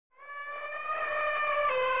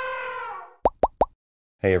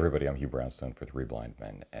Hey everybody, I'm Hugh Brownstone for Three Blind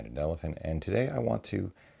Men and an Elephant, and today I want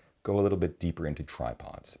to go a little bit deeper into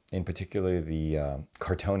tripods, in particular the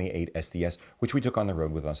Cartoni 8 SDS, which we took on the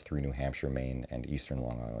road with us through New Hampshire, Maine, and eastern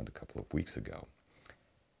Long Island a couple of weeks ago.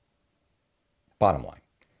 Bottom line,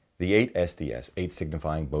 the 8 SDS, 8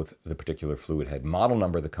 signifying both the particular fluid head model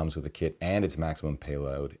number that comes with the kit and its maximum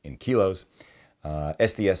payload in kilos,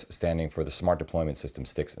 SDS standing for the Smart Deployment System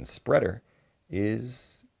Sticks and Spreader,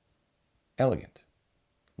 is elegant.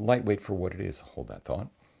 Lightweight for what it is, hold that thought.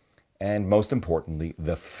 And most importantly,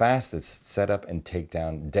 the fastest setup and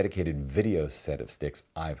takedown dedicated video set of sticks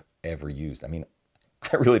I've ever used. I mean,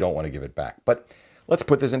 I really don't want to give it back. But let's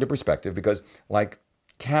put this into perspective because, like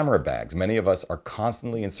camera bags, many of us are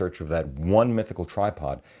constantly in search of that one mythical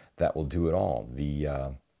tripod that will do it all,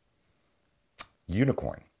 the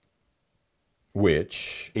unicorn,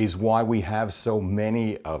 which is why we have so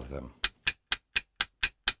many of them.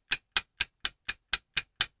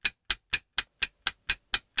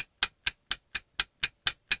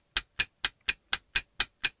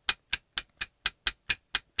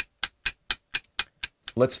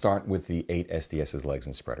 Let's start with the 8 SDS's legs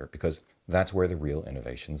and spreader because that's where the real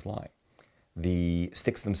innovations lie. The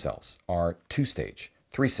sticks themselves are two-stage,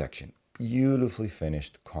 three-section, beautifully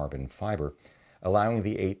finished carbon fiber, allowing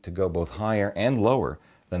the 8 to go both higher and lower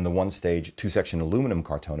than the one-stage, two-section aluminum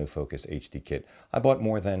Cartoni Focus HD kit I bought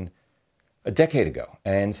more than a decade ago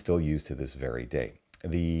and still use to this very day.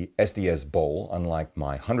 The SDS bowl, unlike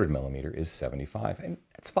my 100mm, is 75, and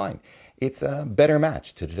that's fine. It's a better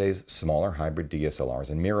match to today's smaller hybrid DSLRs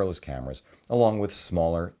and mirrorless cameras, along with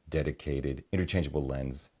smaller, dedicated, interchangeable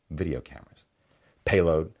lens video cameras.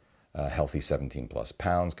 Payload, a healthy 17 plus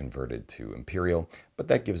pounds converted to imperial, but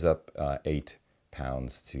that gives up 8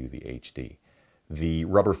 pounds to the HD. The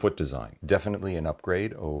rubber foot design, definitely an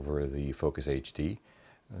upgrade over the Focus HD,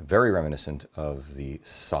 very reminiscent of the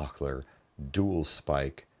Sochler dual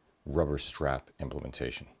spike rubber strap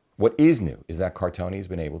implementation. What is new is that Cartoni has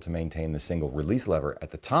been able to maintain the single release lever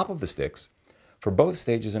at the top of the sticks for both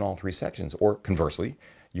stages in all three sections, or conversely,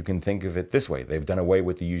 you can think of it this way. They've done away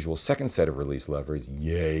with the usual second set of release levers,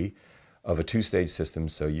 yay, of a two-stage system,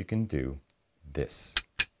 so you can do this.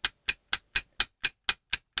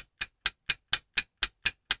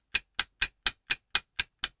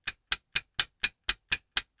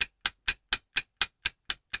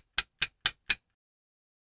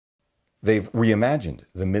 They've reimagined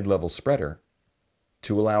the mid-level spreader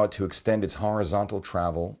to allow it to extend its horizontal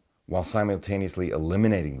travel while simultaneously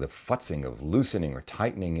eliminating the futzing of loosening or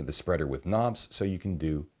tightening the spreader with knobs, so you can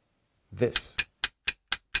do this.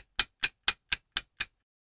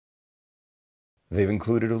 They've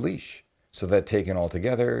included a leash so that taken all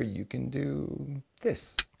together, you can do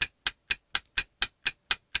this.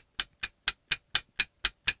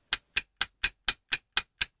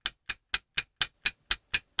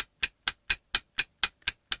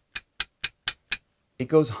 It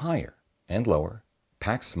goes higher and lower,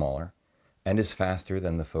 packs smaller, and is faster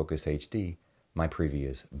than the Focus HD, my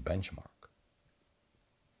previous benchmark.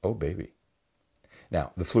 Oh baby.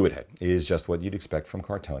 Now, the fluid head is just what you'd expect from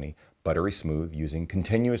Cartoni, buttery smooth, using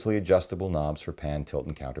continuously adjustable knobs for pan, tilt,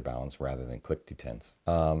 and counterbalance rather than click detents.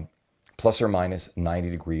 Plus or minus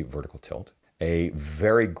 90-degree vertical tilt, a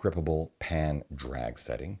very grippable pan drag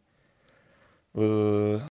setting,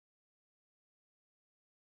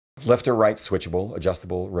 left or right switchable,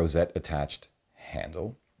 adjustable, rosette attached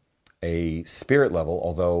handle. A spirit level,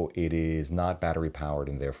 although it is not battery powered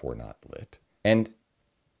and therefore not lit. And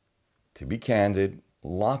to be candid,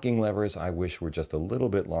 locking levers I wish were just a little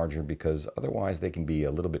bit larger because otherwise they can be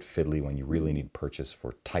a little bit fiddly when you really need purchase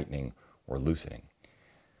for tightening or loosening.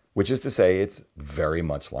 Which is to say, it's very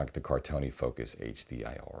much like the Cartoni Focus HD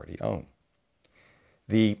I already own.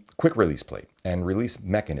 The quick release plate and release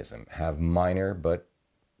mechanism have minor but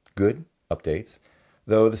good updates,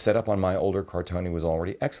 though the setup on my older Cartoni was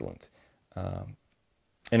already excellent.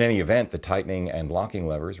 In any event, the tightening and locking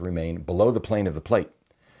levers remain below the plane of the plate,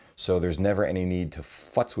 so there's never any need to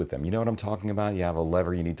futz with them. You know what I'm talking about? You have a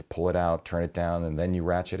lever, you need to pull it out, turn it down, and then you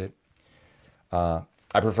ratchet it. I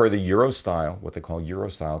prefer the Euro style, what they call Euro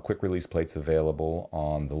style, quick release plates available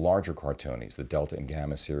on the larger Cartonis, the Delta and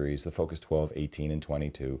Gamma series, the Focus 12, 18, and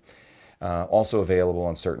 22. Also available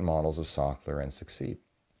on certain models of Sochler and Succeed.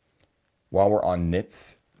 While we're on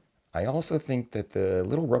nits, I also think that the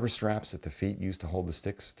little rubber straps at the feet used to hold the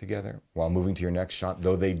sticks together while moving to your next shot,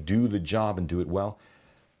 though they do the job and do it well,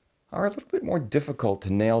 are a little bit more difficult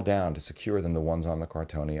to nail down to secure than the ones on the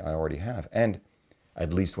Cartoni I already have. And,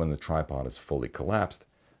 at least when the tripod is fully collapsed,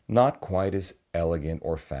 not quite as elegant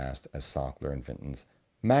or fast as Sochler and Vinton's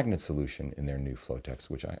magnet solution in their new Flotex,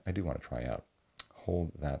 which I do want to try out.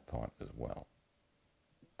 hold that thought as well.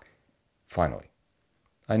 Finally,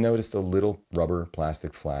 I noticed a little rubber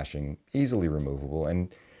plastic flashing, easily removable,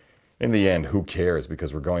 and in the end, who cares,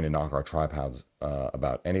 because we're going to knock our tripods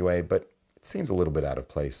about anyway, but it seems a little bit out of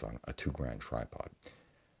place on a $2,000 tripod.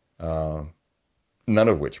 None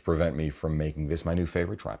of which prevent me from making this my new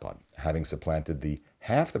favorite tripod, having supplanted the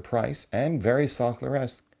half the price and very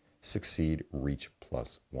Sochler-esque Succeed Reach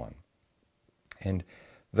Plus One. And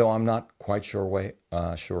though I'm not quite sure why,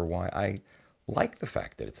 I like the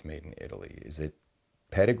fact that it's made in Italy. Is it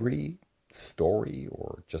pedigree, story,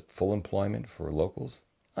 or just full employment for locals?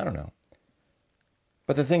 I don't know.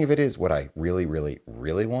 But the thing of it is, what I really, really,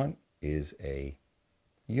 really want is a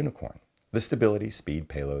unicorn. The stability, speed,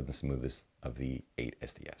 payload, and smoothness of the 8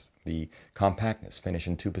 SDS. The compactness, finish,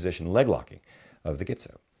 and two-position leg locking of the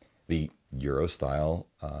Gitzo. The Euro-style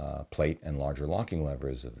plate and larger locking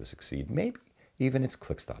levers of the Succeed. Maybe even its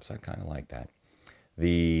click stops. I kind of like that.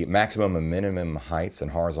 The maximum and minimum heights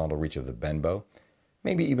and horizontal reach of the Benbow.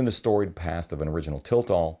 Maybe even the storied past of an original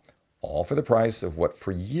tilt-all. All for the price of what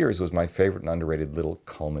for years was my favorite and underrated little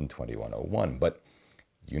Coleman 2101. But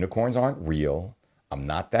unicorns aren't real. I'm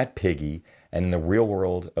not that piggy. And in the real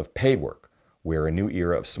world of paid work, where a new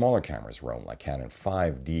era of smaller cameras roam, like Canon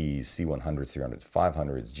 5Ds, C100s, 300s,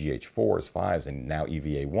 500s, GH4s, 5s, and now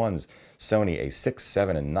EVA 1s, Sony A6,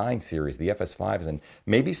 7, and 9 series, the FS5s, and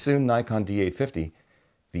maybe soon Nikon D850,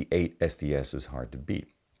 the 8 SDS is hard to beat.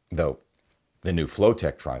 Though the new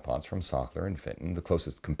Flowtech tripods from Sochler and Fenton, the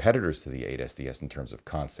closest competitors to the 8 SDS in terms of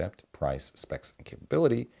concept, price, specs, and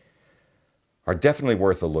capability, are definitely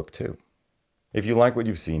worth a look too. If you like what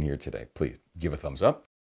you've seen here today, please give a thumbs up,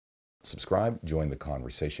 subscribe, join the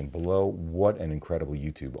conversation below. What an incredible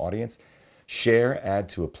YouTube audience. Share, add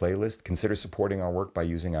to a playlist. Consider supporting our work by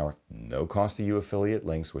using our no-cost-to-you affiliate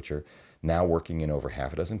links, which are now working in over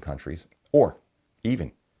half a dozen countries, or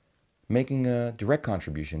even making a direct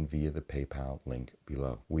contribution via the PayPal link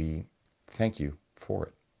below. We thank you for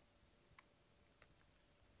it.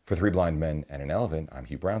 For 3 Blind Men and an Elephant, I'm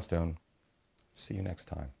Hugh Brownstone. See you next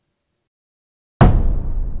time.